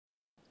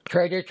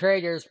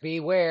Traders,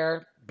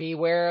 beware.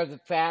 Beware of the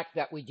fact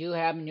that we do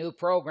have a new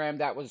program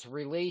that was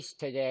released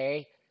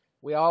today.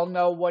 We all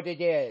know what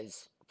it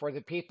is. For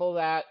the people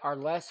that are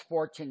less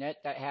fortunate,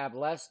 that have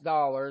less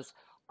dollars,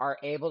 are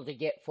able to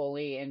get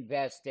fully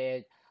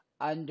invested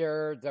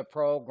under the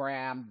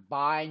program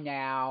buy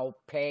now,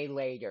 pay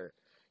later.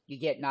 You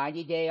get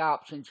 90-day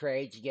option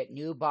trades, you get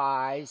new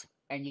buys,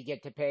 and you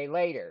get to pay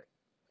later.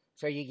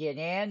 So you get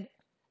in,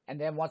 and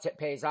then once it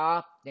pays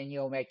off, then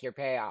you'll make your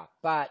payoff.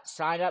 But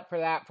sign up for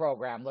that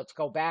program. Let's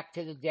go back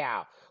to the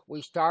Dow.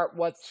 We start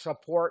with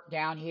support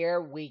down here.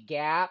 We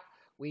gap.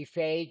 We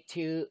fade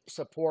to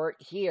support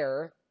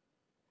here.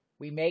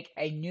 We make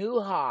a new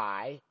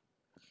high,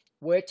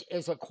 which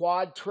is a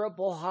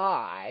quadruple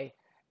high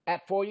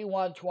at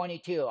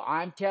 41.22.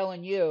 I'm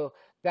telling you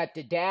that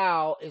the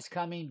Dow is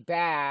coming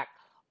back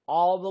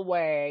all the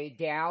way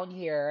down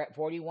here at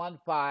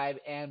 41.5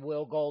 and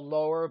will go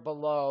lower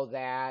below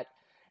that.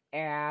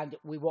 And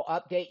we will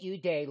update you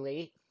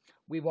daily.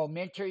 We will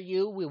mentor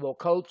you. We will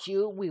coach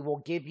you. We will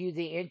give you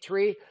the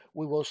entry.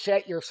 We will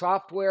set your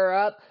software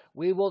up.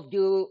 We will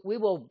do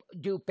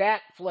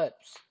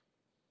backflips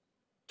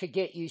to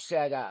get you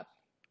set up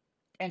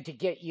and to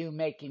get you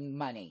making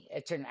money.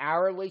 It's an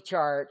hourly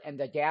chart, and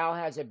the Dow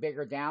has a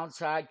bigger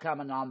downside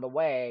coming on the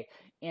way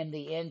in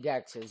the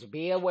indexes.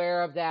 Be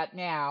aware of that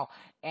now,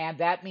 and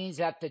that means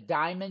that the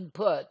diamond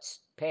puts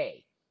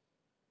pay.